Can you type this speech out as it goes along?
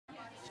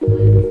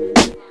We're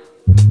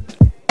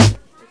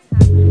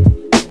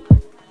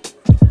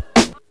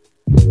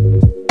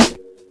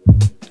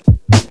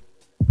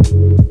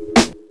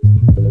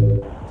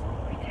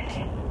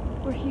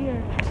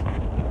here.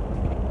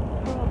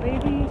 Girl,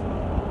 baby.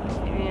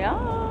 Yeah.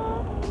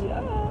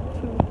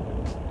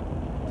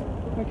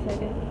 We're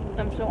excited.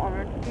 I'm so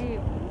honored to be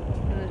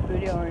in this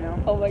video right now.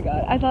 Oh my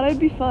god. I thought it'd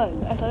be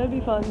fun.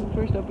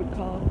 First open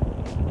call.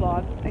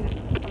 Vlog.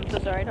 I'm so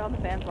sorry to all the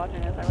fans watching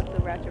this. I look so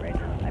ratchet right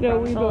now. I No,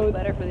 promise we I'll look both.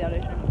 better for the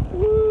audition.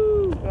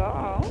 Woo!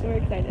 Wow. We're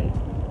excited.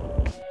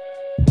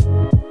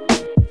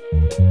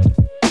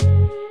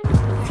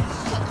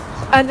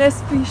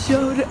 NSB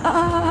showed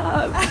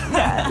up!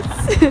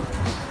 Yes!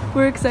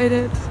 We're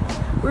excited.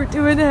 We're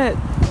doing it.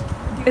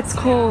 It's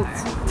cold.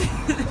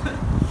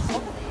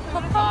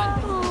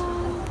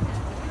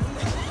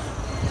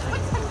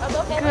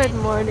 Good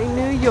morning,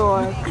 New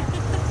York.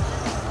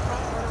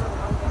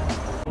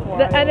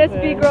 The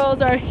NSB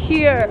girls are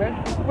here.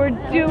 We're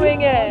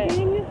doing it.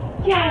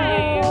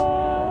 Yes!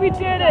 We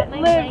did it.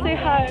 Liv, say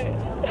hi.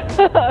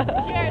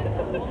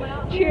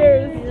 Cheers.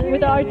 Cheers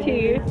with our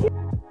tea.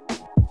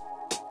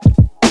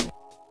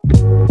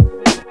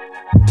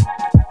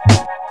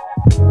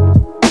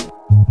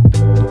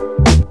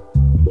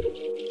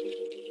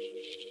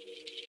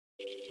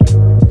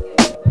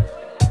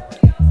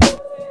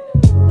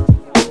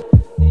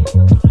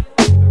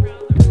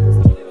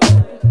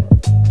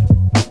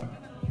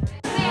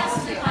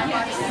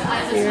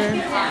 Here.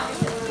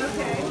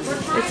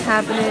 It's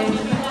happening.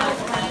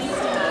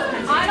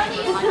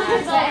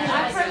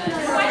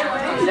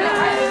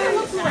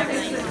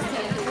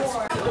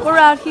 We're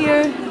out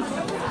here.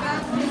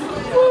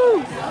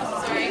 Woo!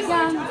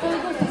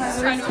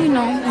 You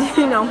know.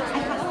 You know.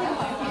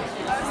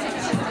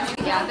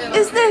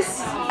 Is this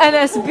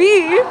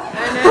NSB?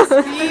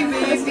 NSB,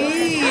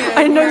 baby!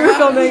 I know you're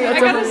filming. That's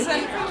so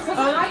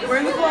funny. We're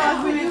in the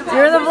vlog.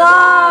 You're in the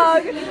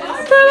vlog.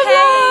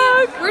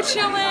 We're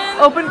chilling.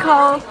 Open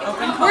call.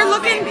 We're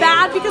looking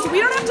bad because we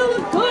don't have to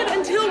look good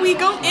until we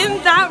go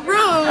in that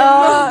room.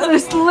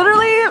 There's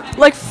literally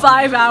like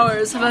 5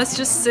 hours of us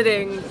just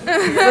sitting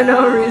for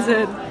no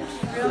reason.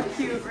 Real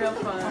cute, real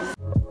fun.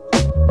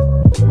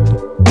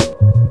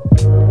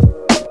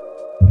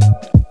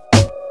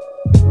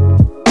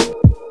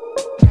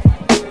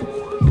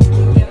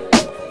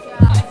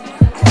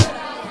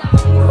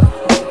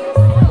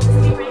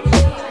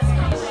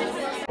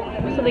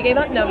 So they gave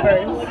out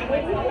numbers,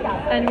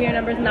 and we are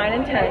numbers 9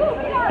 and 10.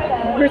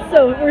 We're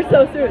so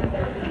soon.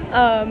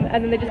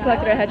 And then they just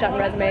collected our headshot and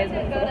resumes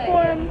with this little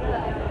form,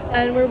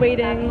 and we're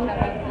waiting.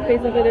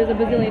 Basically, there's a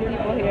bazillion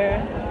people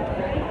here.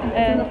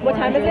 And what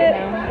time is it?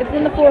 It's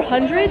in the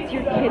 400s?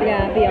 You're kidding.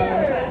 Yeah,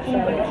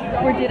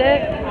 beyond. We did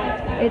it.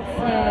 It's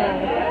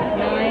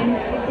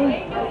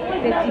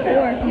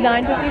 9:54.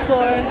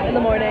 9:54 in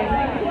the morning.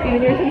 We've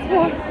been here since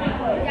 4.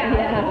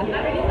 Yeah.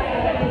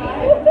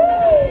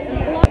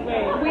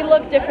 We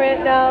look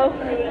different now.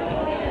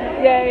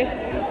 Yay.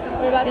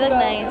 We're about You to look go.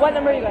 nice. What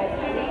number are you guys?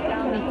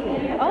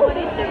 22. Oh,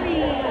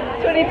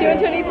 22 and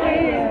 23.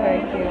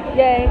 Very cute.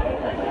 Yay.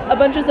 A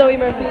bunch of Zoe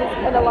Murphys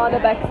and Alana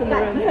Becks in the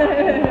room.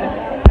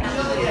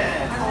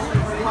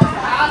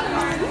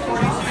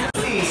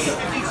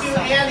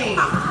 52 Annie,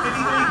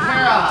 53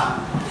 Kara,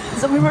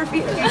 Zoe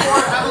Murphy.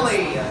 54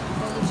 Emily,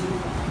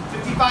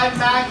 55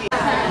 Maggie.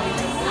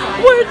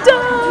 We're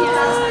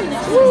done!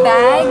 Woo.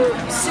 Bag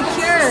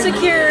secured.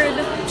 Secured.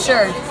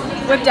 Sure.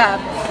 Whipped up.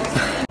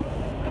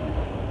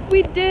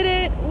 We did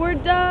it! We're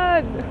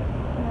done!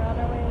 We're on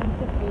our way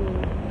to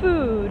food.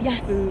 Food.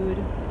 Yes. Food.